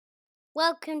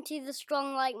Welcome to the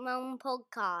Strong Like Mum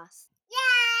podcast.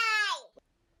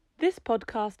 This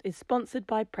podcast is sponsored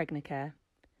by Pregnicare.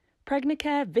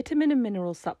 Pregnicare vitamin and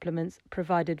mineral supplements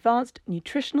provide advanced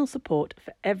nutritional support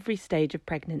for every stage of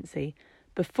pregnancy,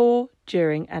 before,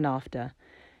 during and after.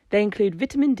 They include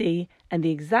vitamin D and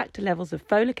the exact levels of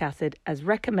folic acid as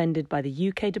recommended by the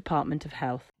UK Department of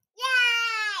Health.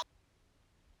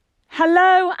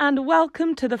 Hello and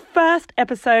welcome to the first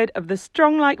episode of the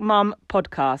Strong Like Mum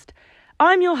podcast.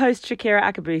 I'm your host Shakira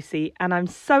Akabusi, and I'm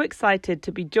so excited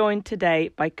to be joined today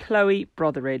by Chloe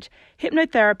Brotheridge,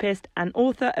 hypnotherapist and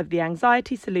author of The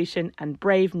Anxiety Solution and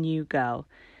Brave New Girl.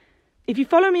 If you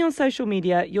follow me on social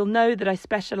media, you'll know that I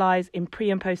specialise in pre-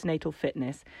 and postnatal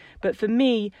fitness, but for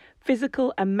me,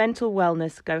 physical and mental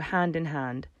wellness go hand in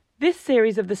hand. This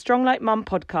series of the Strong Like Mum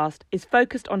podcast is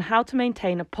focused on how to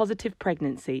maintain a positive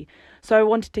pregnancy, so I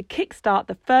wanted to kickstart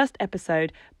the first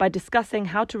episode by discussing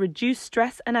how to reduce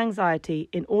stress and anxiety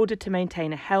in order to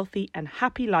maintain a healthy and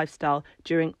happy lifestyle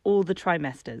during all the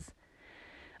trimesters.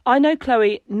 I know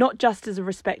Chloe not just as a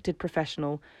respected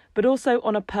professional, but also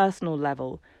on a personal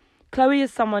level. Chloe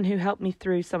is someone who helped me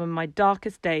through some of my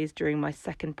darkest days during my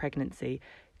second pregnancy.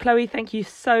 Chloe, thank you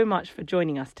so much for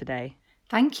joining us today.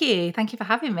 Thank you. Thank you for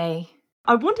having me.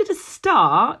 I wanted to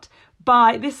start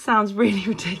by, this sounds really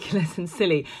ridiculous and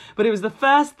silly, but it was the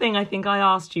first thing I think I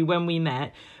asked you when we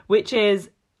met, which is,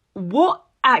 what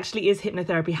actually is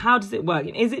hypnotherapy? How does it work?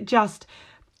 Is it just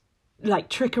like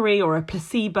trickery or a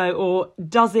placebo, or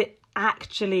does it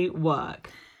actually work?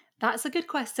 That's a good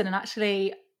question. And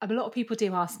actually, a lot of people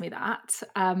do ask me that.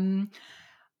 I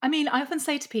often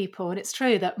say to people, and it's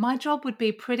true, that my job would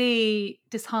be pretty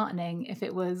disheartening if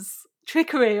it was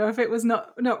trickery or if it was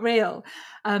not real.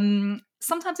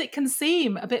 Sometimes it can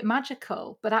seem a bit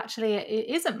magical, but actually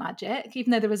it isn't magic,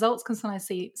 even though the results can sometimes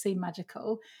seem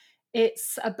magical.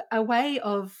 It's a way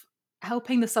of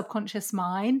helping the subconscious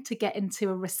mind to get into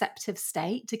a receptive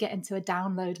state, to get into a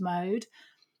download mode,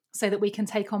 so that we can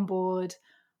take on board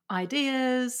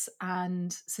ideas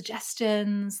and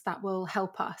suggestions that will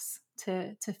help us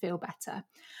to feel better.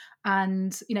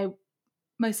 And,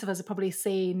 most of us have probably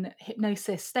seen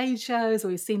hypnosis stage shows, or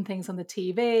we've seen things on the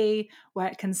TV where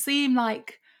it can seem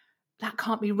like that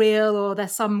can't be real or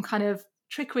there's some kind of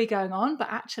trickery going on. But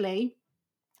actually,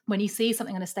 when you see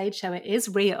something on a stage show, it is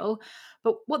real.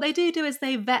 But what they do is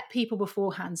they vet people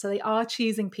beforehand. So they are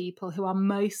choosing people who are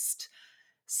most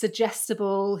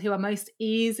suggestible, who are most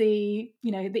easy,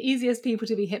 the easiest people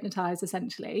to be hypnotized,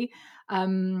 essentially.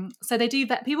 So they do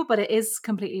vet people, but it is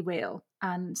completely real.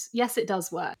 And yes, it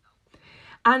does work.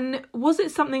 And was it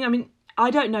something,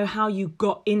 I don't know how you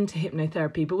got into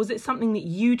hypnotherapy, but was it something that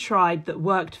you tried that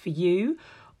worked for you?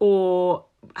 Or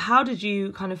how did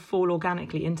you kind of fall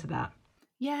organically into that?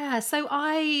 Yeah, so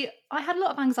I had a lot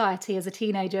of anxiety as a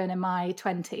teenager and in my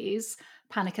 20s,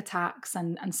 panic attacks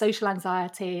and social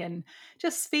anxiety, and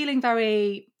just feeling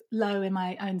very low in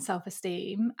my own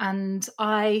self-esteem. And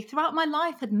I, throughout my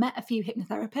life, had met a few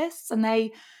hypnotherapists, and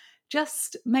they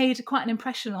just made quite an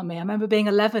impression on me. I remember being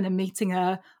 11 and meeting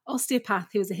a osteopath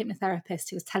who was a hypnotherapist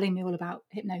who was telling me all about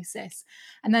hypnosis.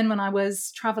 And then when I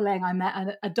was traveling, I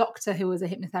met a doctor who was a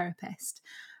hypnotherapist.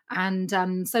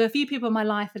 And so a few people in my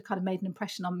life had kind of made an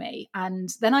impression on me. And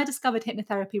then I discovered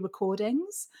hypnotherapy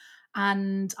recordings,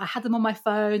 and I had them on my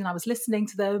phone, and I was listening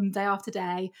to them day after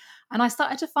day. And I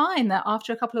started to find that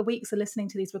after a couple of weeks of listening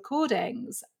to these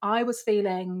recordings, I was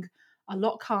feeling a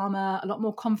lot calmer, a lot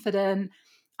more confident.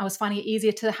 I was finding it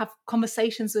easier to have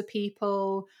conversations with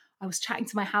people. I was chatting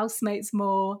to my housemates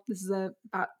more. This is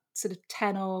about sort of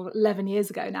 10 or 11 years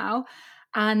ago now.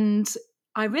 And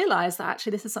I realized that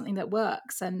actually this is something that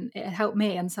works, and it helped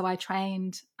me. And so I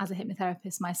trained as a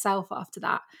hypnotherapist myself after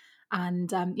that.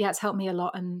 And it's helped me a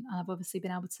lot. And I've obviously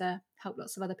been able to help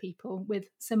lots of other people with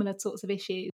similar sorts of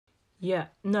issues. Yeah,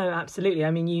 no, absolutely.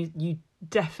 You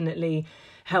definitely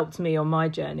helped me on my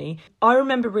journey. I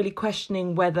remember really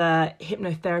questioning whether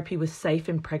hypnotherapy was safe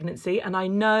in pregnancy. And I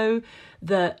know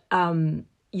that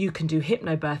you can do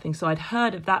hypnobirthing, so I'd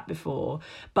heard of that before,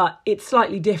 but it's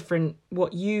slightly different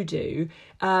what you do.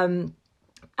 And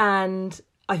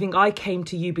I think I came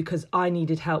to you because I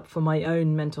needed help for my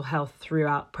own mental health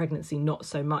throughout pregnancy, not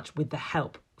so much with the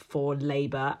help for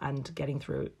labour and getting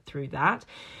through that.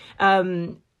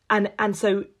 And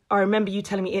so I remember you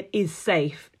telling me it is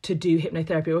safe to do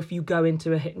hypnotherapy, or if you go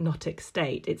into a hypnotic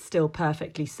state, it's still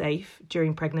perfectly safe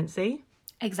during pregnancy.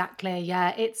 Exactly.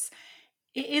 Yeah. It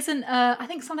isn't, I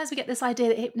think sometimes we get this idea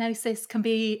that hypnosis can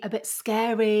be a bit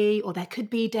scary, or there could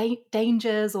be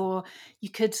dangers, or you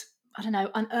could, I don't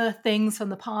know, unearth things from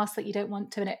the past that you don't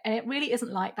want to. And it really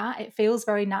isn't like that. It feels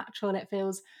very natural. It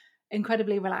feels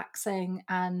incredibly relaxing.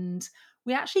 And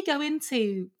we actually go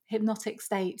into hypnotic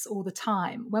states all the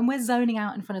time. When we're zoning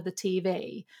out in front of the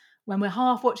TV, when we're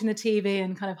half watching the TV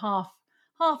and kind of half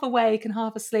awake and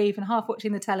half asleep and half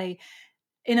watching the telly,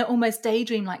 in an almost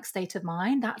daydream-like state of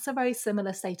mind, that's a very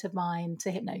similar state of mind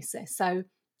to hypnosis. So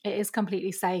it is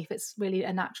completely safe. It's really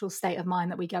a natural state of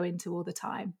mind that we go into all the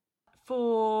time.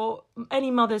 For any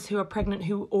mothers who are pregnant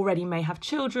who already may have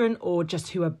children or just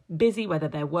who are busy, whether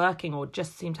they're working or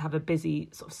just seem to have a busy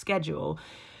sort of schedule,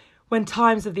 when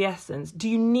time's of the essence, do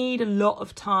you need a lot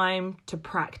of time to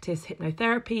practice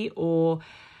hypnotherapy, or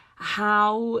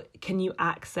how can you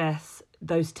access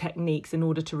those techniques in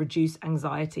order to reduce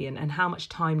anxiety, and how much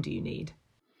time do you need?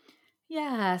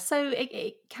 Yeah, so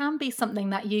it can be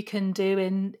something that you can do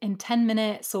in 10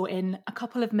 minutes or in a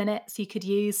couple of minutes. You could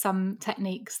use some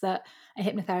techniques that a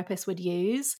hypnotherapist would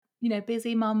use.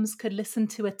 Busy mums could listen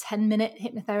to a 10-minute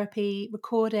hypnotherapy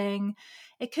recording.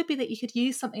 It could be that you could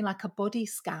use something like a body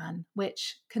scan,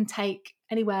 which can take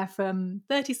anywhere from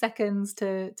 30 seconds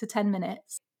to 10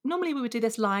 minutes. Normally we would do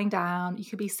this lying down. You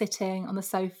could be sitting on the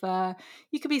sofa.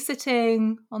 You could be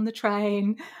sitting on the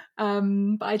train.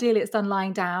 But ideally it's done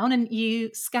lying down, and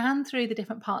you scan through the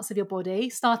different parts of your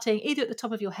body, starting either at the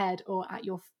top of your head or at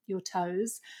your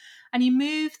toes. And you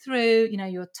move through,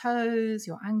 your toes,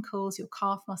 your ankles, your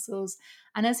calf muscles.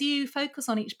 And as you focus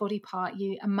on each body part,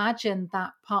 you imagine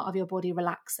that part of your body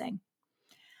relaxing.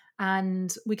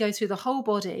 And we go through the whole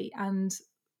body, and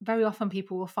very often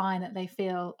people will find that they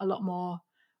feel a lot more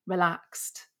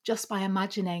relaxed just by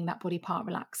imagining that body part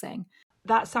relaxing.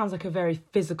 That sounds like a very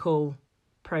physical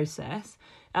process.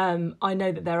 I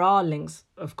know that there are links,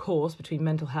 of course, between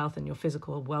mental health and your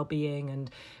physical well-being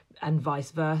and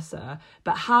vice versa.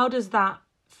 But how does that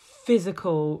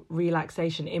physical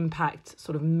relaxation impact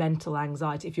sort of mental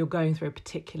anxiety if you're going through a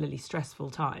particularly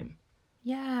stressful time?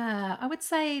 Yeah, I would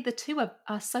say the two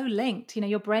are so linked.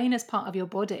 Your brain is part of your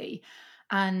body.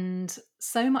 And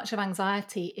so much of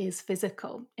anxiety is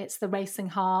physical. It's the racing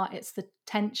heart, it's the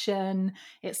tension,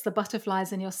 it's the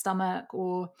butterflies in your stomach,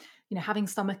 or, having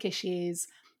stomach issues.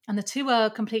 And the two are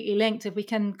completely linked. If we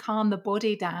can calm the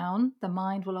body down, the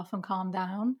mind will often calm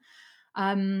down.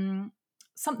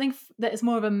 Something that is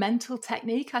more of a mental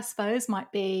technique, I suppose,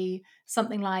 might be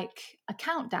something like a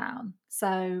countdown.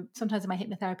 So sometimes in my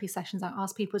hypnotherapy sessions, I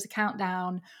ask people to count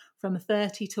down from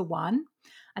 30 to 1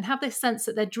 and have this sense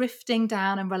that they're drifting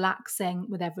down and relaxing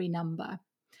with every number.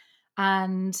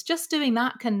 And just doing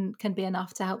that can be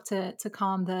enough to help to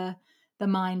calm the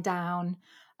mind down.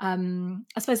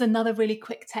 I suppose another really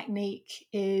quick technique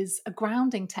is a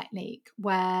grounding technique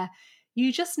where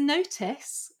you just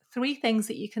notice 3 things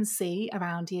that you can see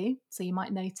around you. So you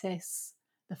might notice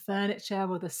the furniture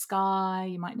or the sky.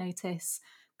 You might notice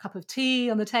a cup of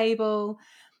tea on the table.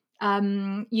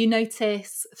 You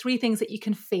notice 3 things that you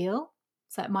can feel.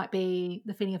 So it might be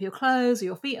the feeling of your clothes or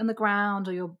your feet on the ground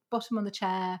or your bottom on the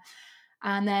chair.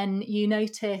 And then you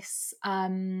notice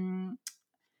 3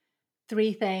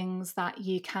 things that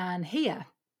you can hear.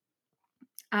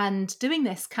 And doing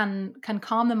this can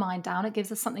calm the mind down. It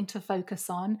gives us something to focus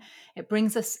on. It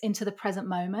brings us into the present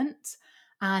moment,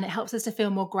 and it helps us to feel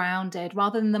more grounded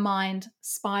rather than the mind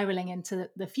spiraling into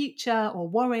the future or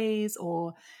worries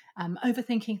or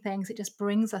overthinking things. It just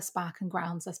brings us back and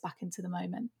grounds us back into the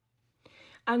moment.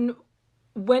 And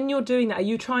when you're doing that, are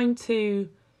you trying to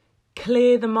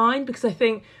clear the mind? Because I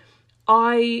think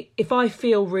if I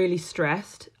feel really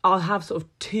stressed, I'll have sort of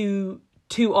two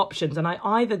options, and I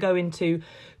either go into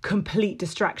complete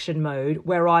distraction mode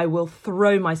where I will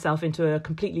throw myself into a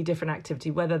completely different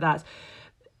activity, whether that's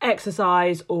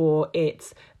exercise or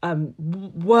it's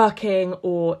working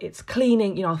or it's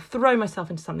cleaning, I'll throw myself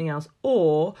into something else.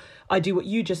 Or I do what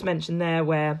you just mentioned there,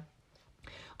 where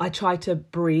I try to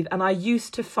breathe, and I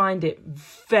used to find it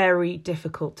very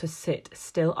difficult to sit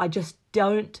still. I just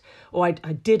don't, or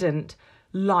I didn't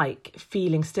like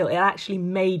feeling still. It actually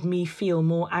made me feel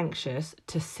more anxious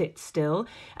to sit still.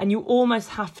 And you almost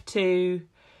have to,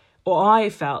 or I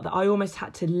felt that I almost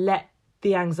had to let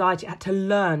the anxiety, had to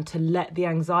learn to let the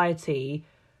anxiety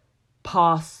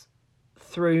pass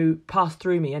through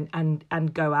me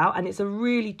and go out. And it's a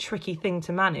really tricky thing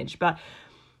to manage. But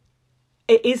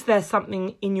is there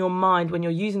something in your mind when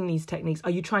you're using these techniques?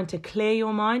 Are you trying to clear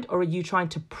your mind, or are you trying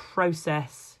to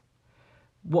process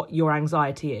what your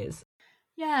anxiety is?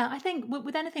 Yeah, I think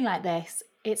with anything like this,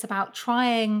 it's about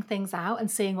trying things out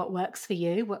and seeing what works for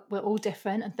you. We're all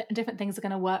different, and different things are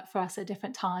going to work for us at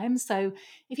different times. So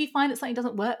if you find that something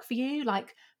doesn't work for you,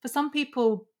 like for some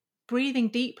people, breathing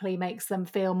deeply makes them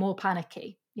feel more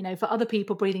panicky. For other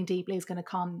people, breathing deeply is going to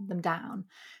calm them down.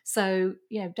 So,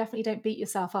 definitely don't beat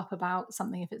yourself up about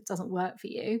something if it doesn't work for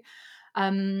you.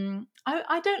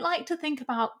 I don't like to think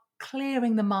about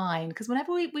clearing the mind, because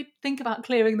whenever we think about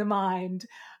clearing the mind,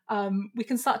 we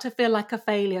can start to feel like a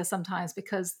failure sometimes,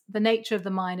 because the nature of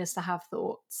the mind is to have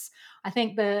thoughts. I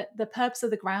think the purpose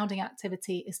of the grounding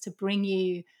activity is to bring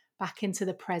you back into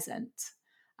the present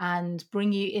and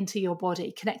bring you into your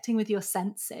body, connecting with your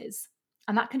senses.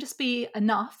 And that can just be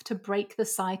enough to break the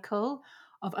cycle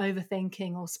of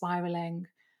overthinking or spiraling.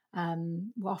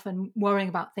 We're often worrying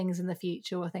about things in the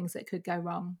future or things that could go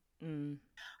wrong.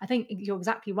 I think you're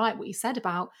exactly right what you said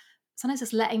about sometimes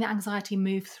just letting the anxiety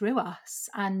move through us.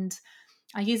 And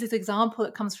I use this example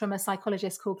that comes from a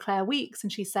psychologist called Claire Weeks,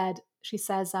 and she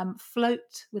says,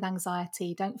 float with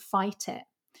anxiety, don't fight it.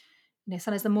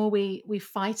 Sometimes the more we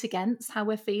fight against how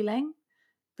we're feeling,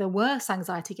 the worse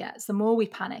anxiety gets, the more we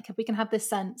panic. If we can have this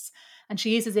sense, and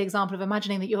she uses the example of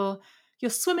imagining that you're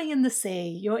swimming in the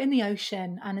sea, you're in the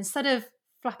ocean, and instead of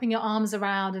flapping your arms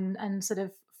around and sort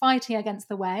of fighting against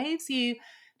the waves, you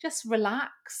just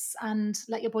relax and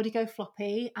let your body go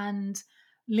floppy and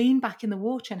lean back in the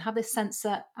water and have this sense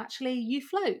that actually you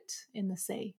float in the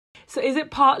sea. So is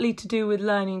it partly to do with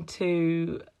learning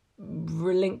to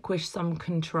relinquish some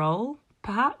control,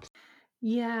 perhaps?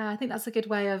 Yeah, I think that's a good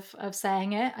way of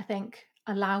saying it. I think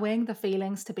allowing the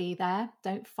feelings to be there,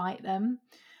 don't fight them.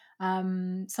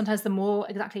 Sometimes the more,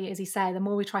 exactly as you say, the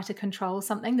more we try to control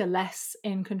something, the less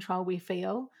in control we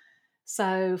feel.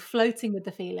 So floating with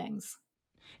the feelings.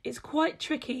 It's quite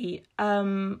tricky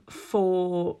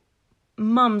for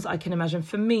mums, I can imagine,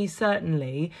 for me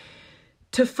certainly,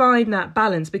 to find that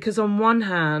balance, because on one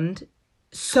hand,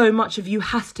 so much of you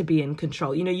has to be in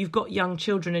control. You've got young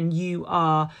children and you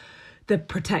are the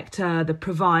protector, the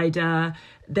provider,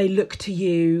 they look to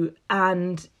you.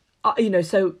 And,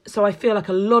 so I feel like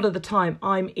a lot of the time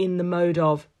I'm in the mode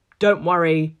of, don't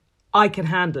worry, I can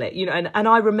handle it. And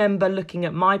I remember looking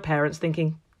at my parents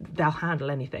thinking they'll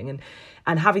handle anything,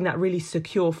 and having that really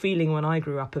secure feeling when I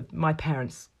grew up of my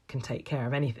parents can take care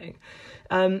of anything.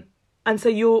 And so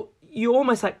you're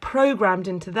almost like programmed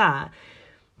into that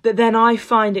then I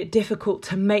find it difficult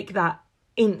to make that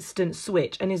instant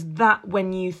switch. And is that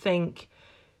when you think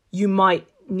you might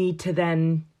need to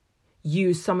then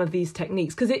use some of these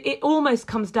techniques? Because it almost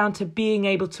comes down to being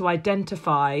able to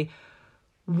identify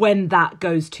when that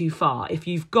goes too far. If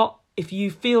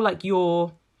you feel like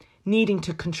you're needing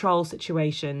to control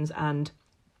situations and,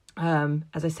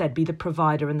 as I said, be the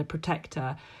provider and the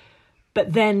protector,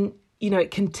 but then, it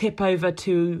can tip over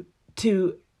to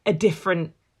a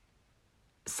different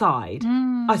side.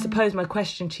 I suppose my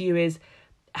question to you is,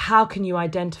 how can you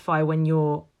identify when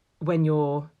you're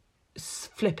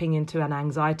flipping into an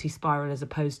anxiety spiral as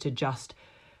opposed to just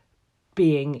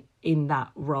being in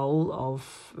that role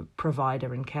of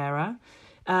provider and carer?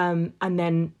 And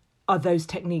then are those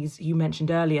techniques you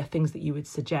mentioned earlier things that you would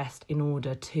suggest in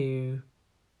order to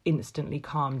instantly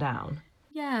calm down?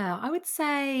 Yeah, I would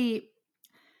say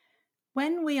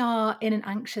when we are in an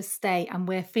anxious state and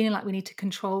we're feeling like we need to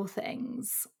control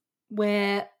things,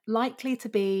 we're likely to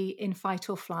be in fight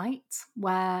or flight,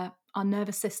 where our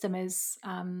nervous system is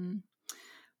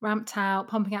ramped out,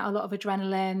 pumping out a lot of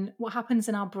adrenaline. What happens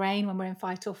in our brain when we're in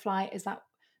fight or flight is that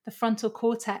the frontal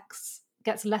cortex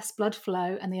gets less blood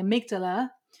flow and the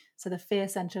amygdala, so the fear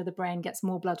center of the brain, gets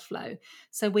more blood flow.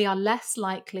 So we are less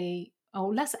likely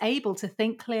or less able to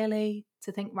think clearly,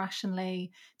 to think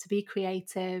rationally, to be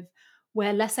creative.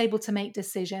 We're less able to make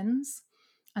decisions.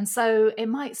 And so it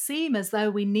might seem as though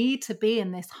we need to be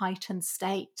in this heightened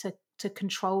state to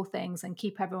control things and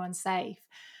keep everyone safe.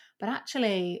 But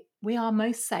actually, we are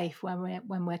most safe when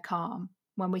we're calm,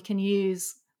 when we can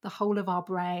use the whole of our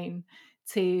brain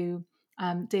to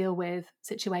deal with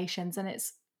situations. And it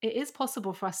is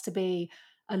possible for us to be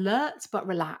alert but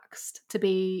relaxed, to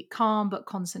be calm but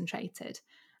concentrated.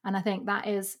 And I think that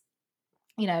is,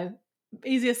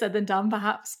 easier said than done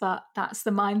perhaps, but that's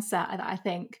the mindset that I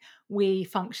think we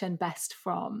function best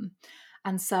from.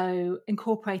 And so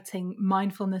incorporating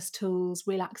mindfulness tools,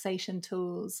 relaxation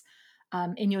tools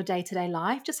in your day-to-day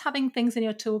life, just having things in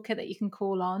your toolkit that you can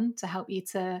call on to help you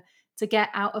to get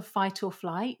out of fight or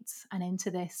flight and into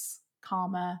this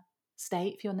calmer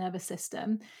state for your nervous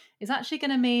system is actually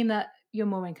going to mean that you're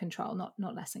more in control,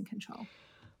 not less in control.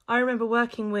 I remember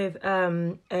working with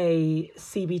a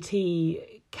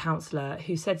CBT counsellor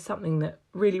who said something that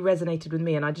really resonated with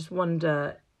me, and I just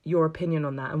wonder your opinion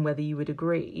on that and whether you would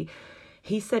agree.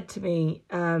 He said to me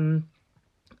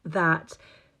that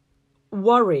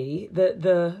worry,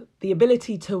 the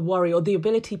ability to worry or the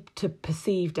ability to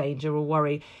perceive danger or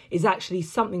worry is actually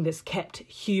something that's kept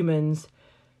humans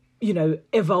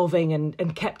evolving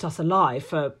and kept us alive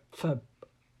for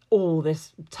all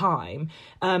this time,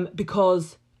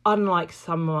 because unlike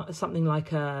something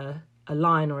like a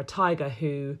lion or a tiger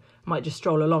who might just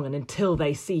stroll along, and until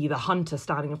they see the hunter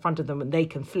standing in front of them and they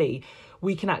can flee,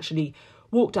 we can actually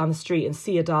walk down the street and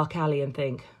see a dark alley and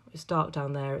think, it's dark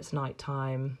down there, it's night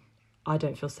time, I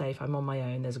don't feel safe, I'm on my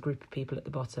own, there's a group of people at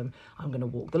the bottom, I'm going to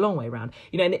walk the long way around.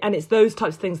 And it's those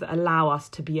types of things that allow us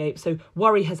to be able... So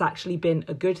worry has actually been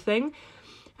a good thing.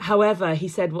 However, he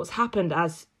said what's happened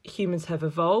as humans have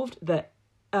evolved, that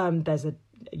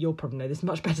you'll probably know this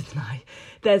much better than I,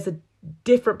 there's a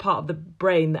different part of the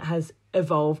brain that has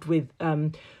evolved with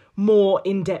more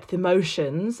in-depth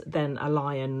emotions than a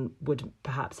lion would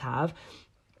perhaps have.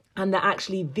 And that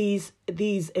actually these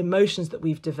emotions that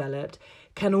we've developed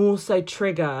can also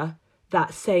trigger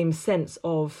that same sense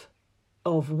of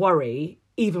worry,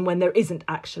 even when there isn't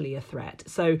actually a threat.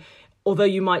 So although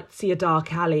you might see a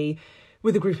dark alley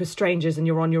with a group of strangers and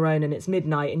you're on your own and it's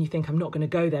midnight and you think, I'm not going to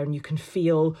go there, and you can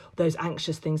feel those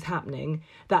anxious things happening,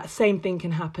 that same thing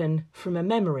can happen from a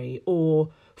memory.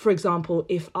 Or, for example,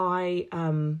 if I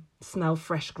smell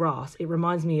fresh grass, it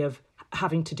reminds me of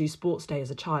having to do sports day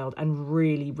as a child and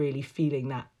really, really feeling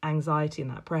that anxiety and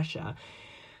that pressure.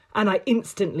 And I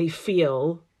instantly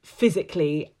feel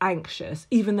physically anxious,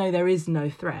 even though there is no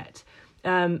threat.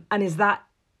 And is that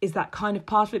kind of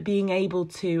part of it, being able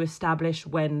to establish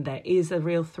when there is a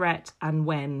real threat and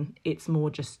when it's more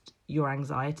just your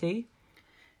anxiety?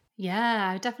 Yeah,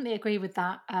 I definitely agree with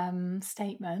that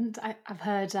statement. I've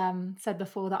heard said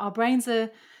before that our brains are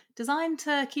designed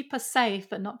to keep us safe,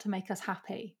 but not to make us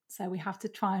happy. So we have to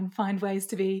try and find ways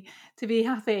to be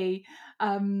happy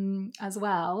as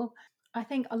well. I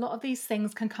think a lot of these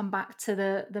things can come back to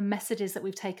the messages that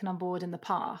we've taken on board in the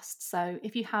past. So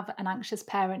if you have an anxious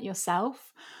parent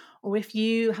yourself, or if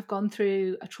you have gone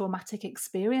through a traumatic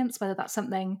experience, whether that's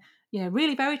something,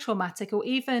 really very traumatic, or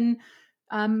even,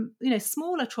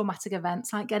 smaller traumatic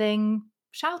events like getting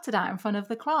shouted at in front of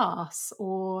the class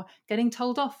or getting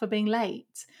told off for being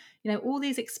late, all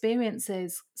these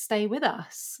experiences stay with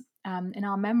us in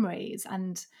our memories.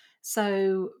 And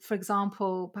so, for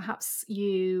example, perhaps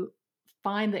you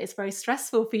find that it's very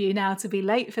stressful for you now to be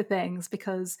late for things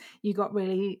because you got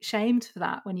really shamed for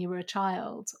that when you were a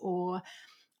child, or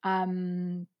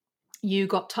you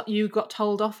got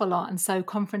told off a lot, and so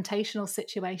confrontational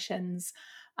situations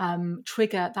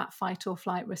trigger that fight or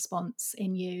flight response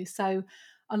in you. So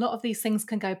a lot of these things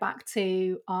can go back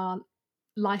to our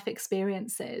life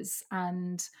experiences,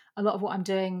 and a lot of what I'm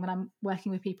doing when I'm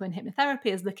working with people in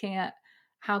hypnotherapy is looking at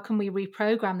how can we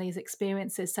reprogram these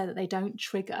experiences so that they don't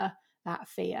trigger that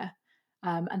fear,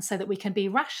 and so that we can be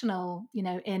rational,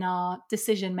 in our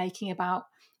decision making about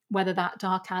whether that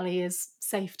dark alley is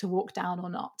safe to walk down or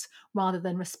not, rather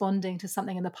than responding to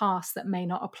something in the past that may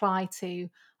not apply to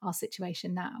our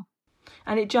situation now.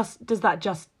 And does that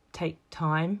just take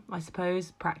time, I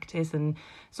suppose, practice and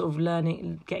sort of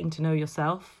learning, getting to know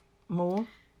yourself more?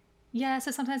 Yeah,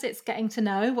 so sometimes it's getting to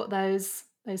know what those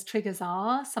triggers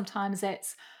are. Sometimes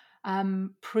it's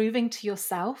proving to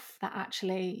yourself that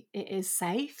actually it is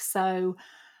safe. So,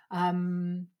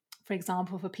 for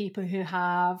example, for people who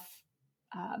have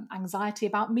anxiety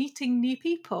about meeting new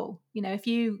people, if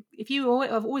you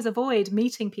always avoid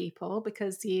meeting people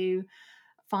because you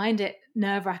find it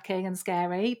nerve-wracking and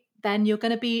scary, then you're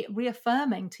going to be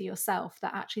reaffirming to yourself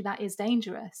that actually that is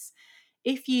dangerous.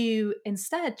 If you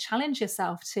instead challenge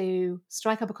yourself to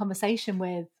strike up a conversation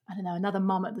with, another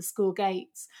mum at the school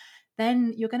gates,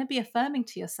 then you're going to be affirming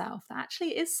to yourself that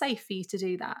actually it is safe for you to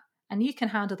do that and you can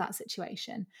handle that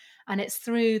situation. And it's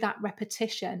through that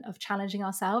repetition of challenging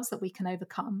ourselves that we can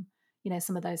overcome,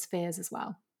 some of those fears as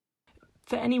well.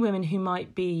 For any women who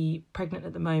might be pregnant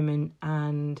at the moment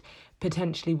and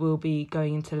potentially will be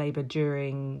going into labour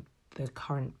during the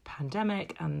current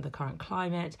pandemic and the current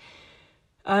climate,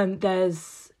 I'm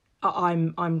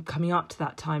coming up to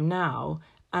that time now,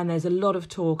 and there's a lot of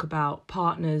talk about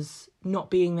partners not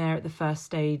being there at the first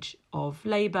stage of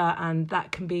labour, and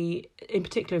that can be, in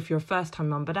particular if you're a first-time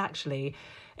mum, but actually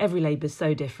every labour is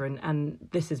so different, and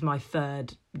this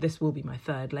will be my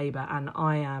third labour,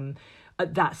 and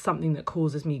that's something that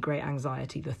causes me great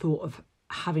anxiety, the thought of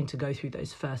having to go through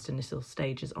those first initial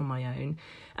stages on my own.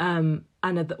 And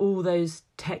all those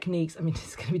techniques,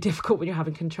 it's going to be difficult when you're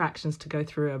having contractions to go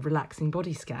through a relaxing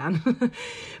body scan,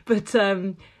 but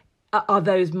are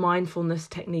those mindfulness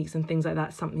techniques and things like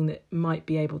that something that might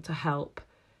be able to help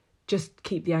just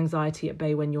keep the anxiety at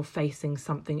bay when you're facing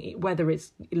something, whether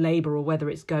it's labour or whether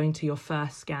it's going to your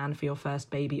first scan for your first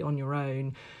baby on your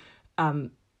own,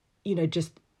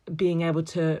 just being able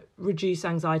to reduce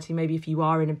anxiety, maybe if you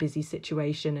are in a busy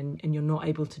situation and you're not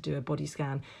able to do a body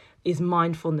scan, is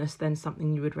mindfulness then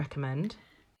something you would recommend?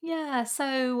 Yeah,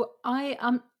 so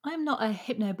I'm not a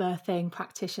hypnobirthing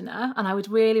practitioner, and I would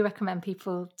really recommend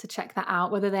people to check that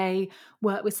out, whether they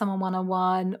work with someone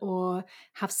one-on-one or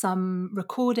have some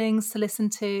recordings to listen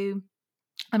to.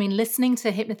 I mean, listening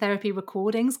to hypnotherapy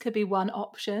recordings could be one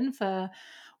option for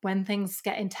when things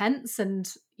get intense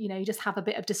and you just have a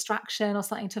bit of distraction or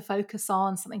something to focus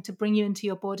on, something to bring you into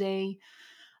your body.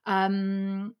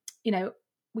 Um, you know,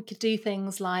 we could do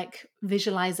things like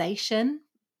visualization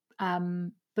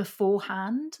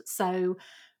beforehand. So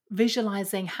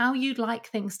visualizing how you'd like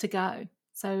things to go.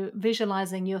 So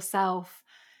visualizing yourself,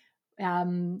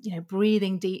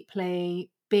 breathing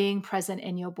deeply, being present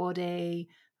in your body,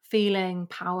 feeling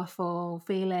powerful,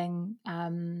 feeling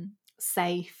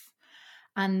safe.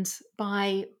 And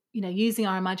by using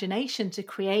our imagination to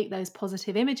create those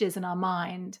positive images in our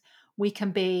mind, we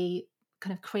can be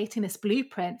kind of creating this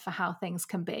blueprint for how things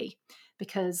can be.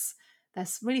 Because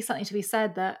there's really something to be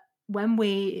said that when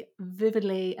we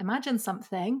vividly imagine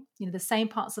something, the same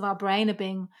parts of our brain are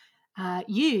being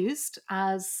used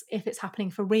as if it's happening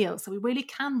for real. So we really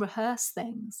can rehearse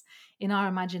things in our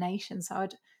imagination. So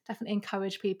I'd definitely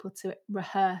encourage people to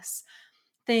rehearse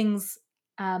things,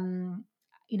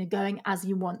 going as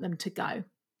you want them to go.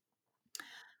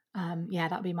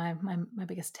 That'd be my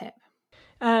biggest tip.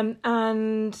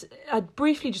 And I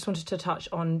briefly just wanted to touch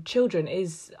on children.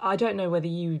 I don't know whether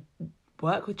you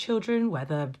work with children,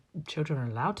 whether children are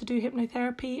allowed to do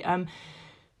hypnotherapy,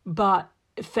 but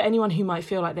for anyone who might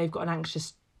feel like they've got an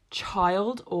anxious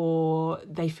child or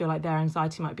they feel like their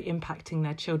anxiety might be impacting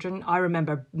their children, I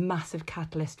remember a massive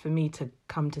catalyst for me to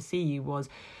come to see you was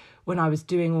when I was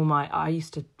doing I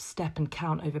used to step and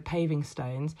count over paving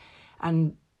stones,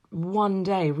 and one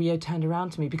day Rio turned around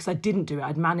to me because I didn't do it.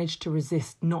 I'd managed to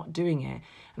resist not doing it,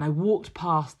 and I walked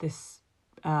past this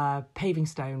paving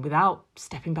stone without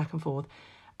stepping back and forth,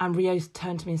 and Rio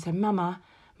turned to me and said, Mama,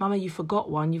 you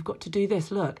forgot one. You've got to do this,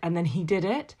 look. And then he did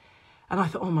it. And I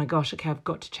thought, oh my gosh, okay, I've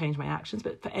got to change my actions.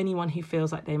 But for anyone who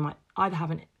feels like they might either have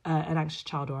an anxious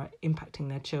child or are impacting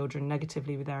their children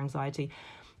negatively with their anxiety,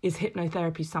 is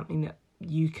hypnotherapy something that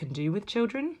you can do with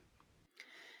children?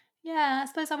 Yeah, I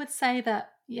suppose I would say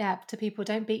that, to people,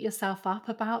 don't beat yourself up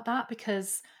about that,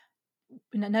 because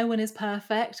no one is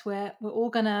perfect. We're all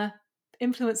going to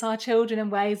influence our children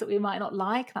in ways that we might not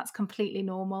like. That's completely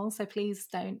normal. So please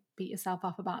don't beat yourself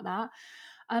up about that.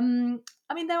 I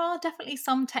mean, there are definitely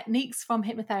some techniques from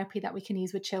hypnotherapy that we can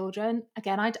use with children.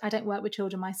 Again, I don't work with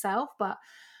children myself, but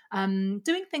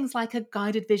doing things like a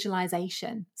guided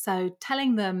visualization. So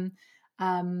telling them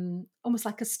almost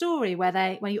like a story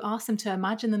where you ask them to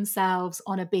imagine themselves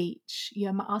on a beach.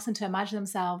 You ask them to imagine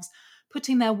themselves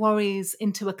putting their worries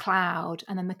into a cloud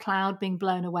and then the cloud being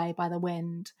blown away by the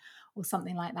wind or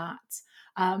something like that.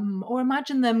 Or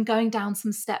imagine them going down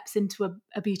some steps into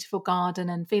a beautiful garden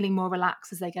and feeling more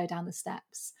relaxed as they go down the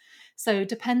steps. So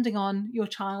depending on your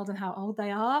child and how old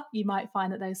they are, you might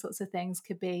find that those sorts of things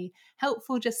could be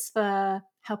helpful just for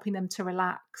helping them to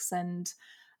relax and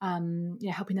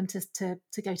helping them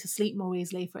to go to sleep more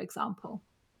easily, for example.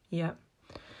 Yeah.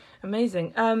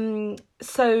 Amazing.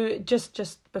 So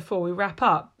just before we wrap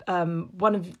up,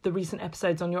 one of the recent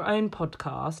episodes on your own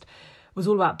podcast was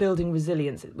all about building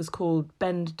resilience. It was called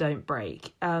Bend, Don't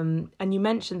Break. And you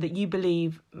mentioned that you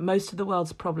believe most of the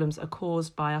world's problems are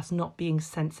caused by us not being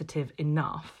sensitive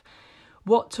enough.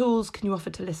 What tools can you offer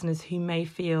to listeners who may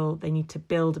feel they need to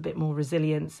build a bit more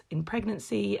resilience in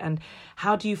pregnancy? And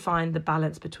how do you find the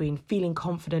balance between feeling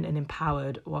confident and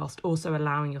empowered whilst also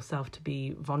allowing yourself to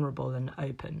be vulnerable and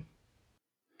open?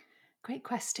 Great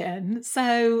question.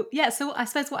 So I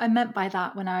suppose what I meant by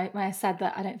that when I said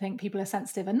that I don't think people are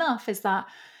sensitive enough is that,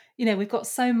 we've got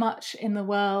so much in the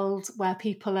world where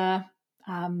people are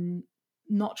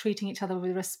not treating each other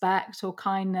with respect or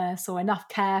kindness or enough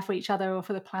care for each other or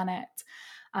for the planet.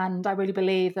 And I really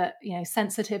believe that,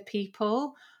 sensitive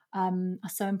people are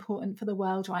so important for the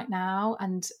world right now.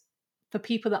 And for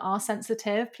people that are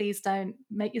sensitive, please don't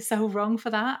make yourself wrong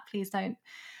for that. Please don't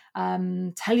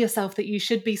tell yourself that you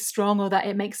should be strong or that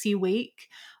it makes you weak.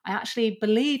 I actually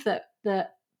believe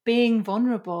that being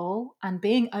vulnerable and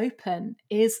being open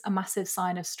is a massive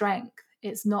sign of strength.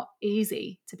 It's not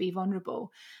easy to be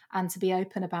vulnerable and to be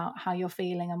open about how you're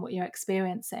feeling and what you're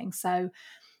experiencing. So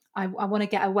I want to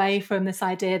get away from this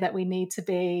idea that we need to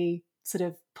be sort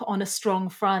of put on a strong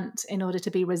front in order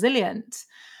to be resilient.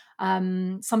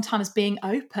 Sometimes being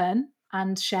open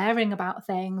and sharing about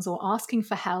things or asking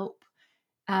for help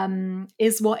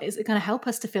is what is going to help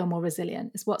us to feel more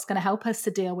resilient, is what's going to help us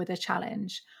to deal with a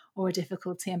challenge or a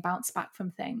difficulty and bounce back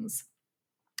from things.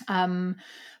 But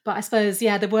I suppose,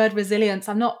 the word resilience,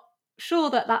 I'm not sure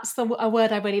that that's a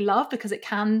word I really love, because it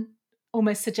can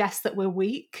almost suggest that we're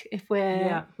weak if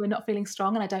we're not feeling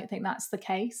strong. And I don't think that's the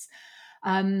case.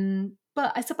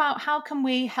 But it's about how can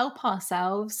we help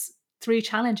ourselves through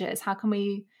challenges? How can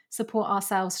we support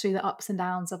ourselves through the ups and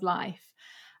downs of life?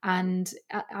 And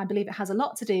I believe it has a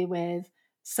lot to do with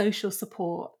social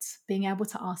support, being able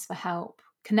to ask for help,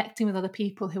 connecting with other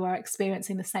people who are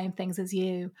experiencing the same things as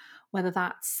you, whether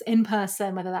that's in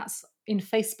person, whether that's in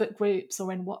Facebook groups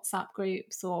or in WhatsApp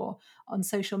groups or on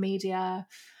social media,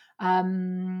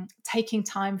 taking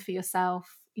time for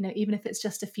yourself, even if it's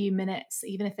just a few minutes,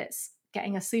 even if it's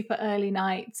getting a super early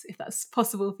night, if that's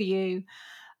possible for you,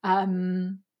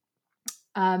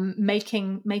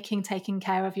 taking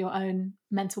care of your own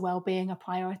mental well-being a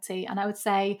priority. And I would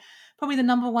say probably the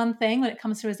number one thing when it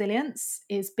comes to resilience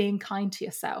is being kind to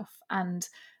yourself. And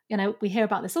we hear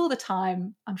about this all the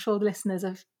time. I'm sure the listeners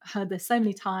have heard this so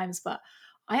many times, but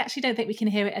I actually don't think we can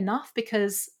hear it enough,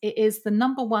 because it is the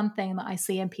number one thing that I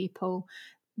see in people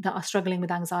that are struggling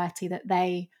with anxiety, that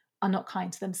they are not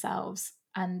kind to themselves.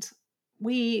 And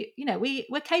we're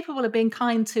capable of being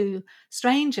kind to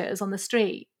strangers on the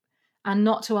street and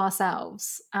not to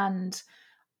ourselves. And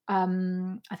I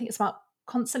think it's about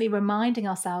constantly reminding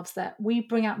ourselves that we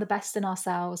bring out the best in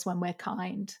ourselves when we're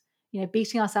kind.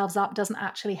 Beating ourselves up doesn't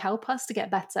actually help us to get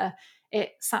better.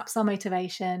 It saps our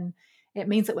motivation. It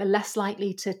means that we're less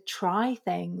likely to try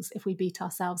things if we beat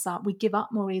ourselves up. We give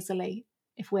up more easily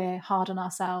if we're hard on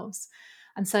ourselves.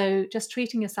 And so just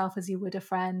treating yourself as you would a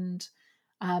friend,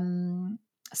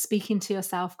 speaking to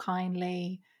yourself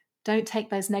kindly. Don't take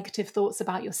those negative thoughts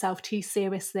about yourself too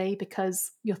seriously,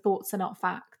 because your thoughts are not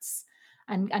facts.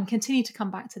 And continue to come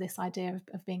back to this idea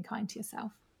of being kind to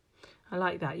yourself. I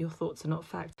like that. Your thoughts are not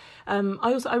facts.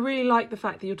 I really like the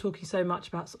fact that you're talking so much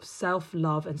about sort of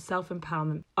self-love and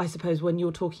self-empowerment. I suppose when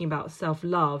you're talking about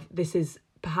self-love, this is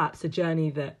perhaps a journey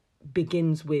that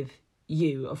begins with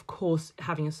you. Of course,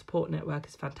 having a support network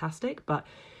is fantastic, but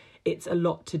it's a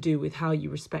lot to do with how you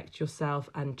respect yourself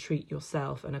and treat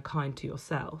yourself and are kind to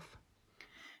yourself.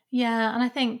 Yeah, and I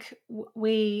think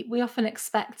we often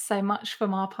expect so much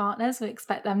from our partners. We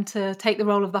expect them to take the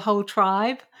role of the whole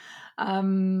tribe.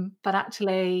 But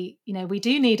actually, we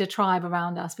do need a tribe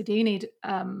around us. We do need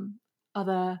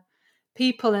other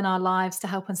people in our lives to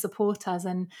help and support us.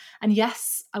 And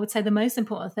yes, I would say the most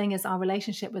important thing is our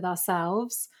relationship with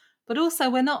ourselves. But also,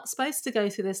 we're not supposed to go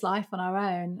through this life on our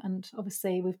own. And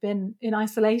obviously, we've been in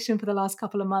isolation for the last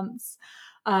couple of months.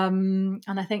 And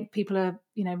I think people are,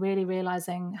 really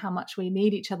realizing how much we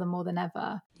need each other more than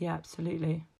ever. Yeah,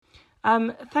 absolutely.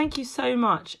 Thank you so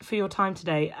much for your time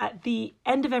today. At the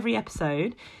end of every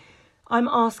episode, I'm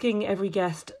asking every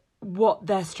guest what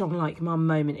their Strong Like Mum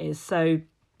moment is. So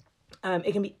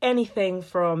it can be anything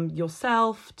from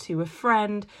yourself to a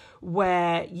friend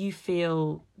where you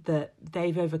feel that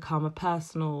they've overcome a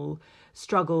personal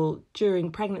struggle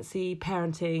during pregnancy,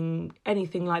 parenting,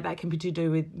 anything like that. Can be to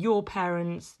do with your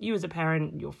parents, you as a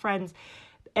parent, your friends,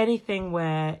 anything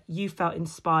where you felt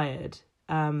inspired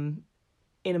in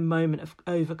a moment of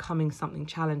overcoming something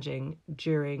challenging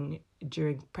during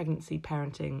pregnancy,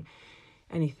 parenting,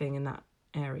 anything in that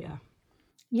area.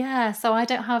 Yeah, so I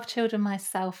don't have children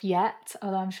myself yet,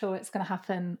 although I'm sure it's going to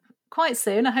happen quite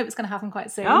soon. I hope it's going to happen quite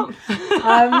soon. Oh.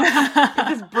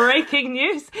 This is breaking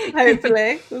news.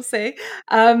 Hopefully, we'll see.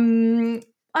 I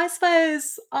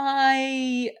suppose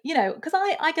because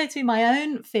I go through my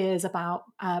own fears about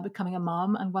becoming a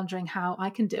mum and wondering how I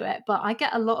can do it. But I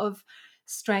get a lot of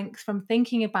strength from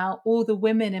thinking about all the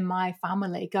women in my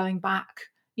family, going back,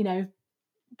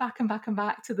 back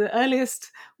to the earliest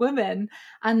women,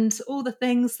 and all the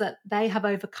things that they have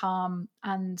overcome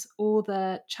and all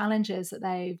the challenges that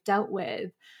they've dealt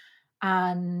with.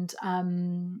 And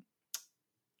knowing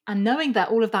that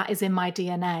all of that is in my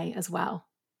DNA as well.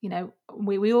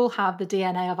 We all have the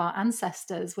DNA of our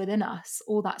ancestors within us,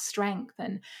 all that strength.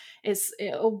 And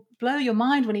it'll blow your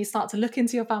mind when you start to look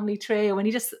into your family tree, or when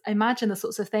you just imagine the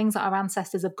sorts of things that our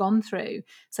ancestors have gone through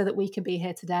so that we can be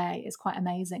here today. It's quite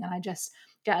amazing. And I just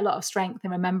get a lot of strength in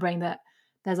remembering that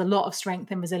there's a lot of strength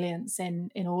and resilience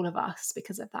in all of us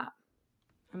because of that.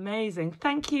 Amazing.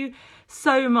 Thank you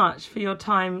so much for your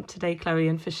time today, Chloe,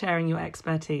 and for sharing your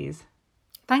expertise.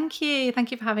 Thank you. Thank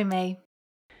you for having me.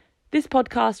 This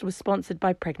podcast was sponsored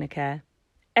by Pregnacare,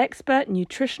 expert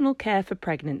nutritional care for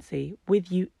pregnancy, with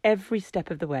you every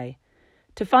step of the way.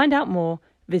 To find out more,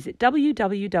 visit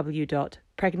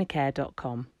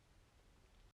www.pregnacare.com.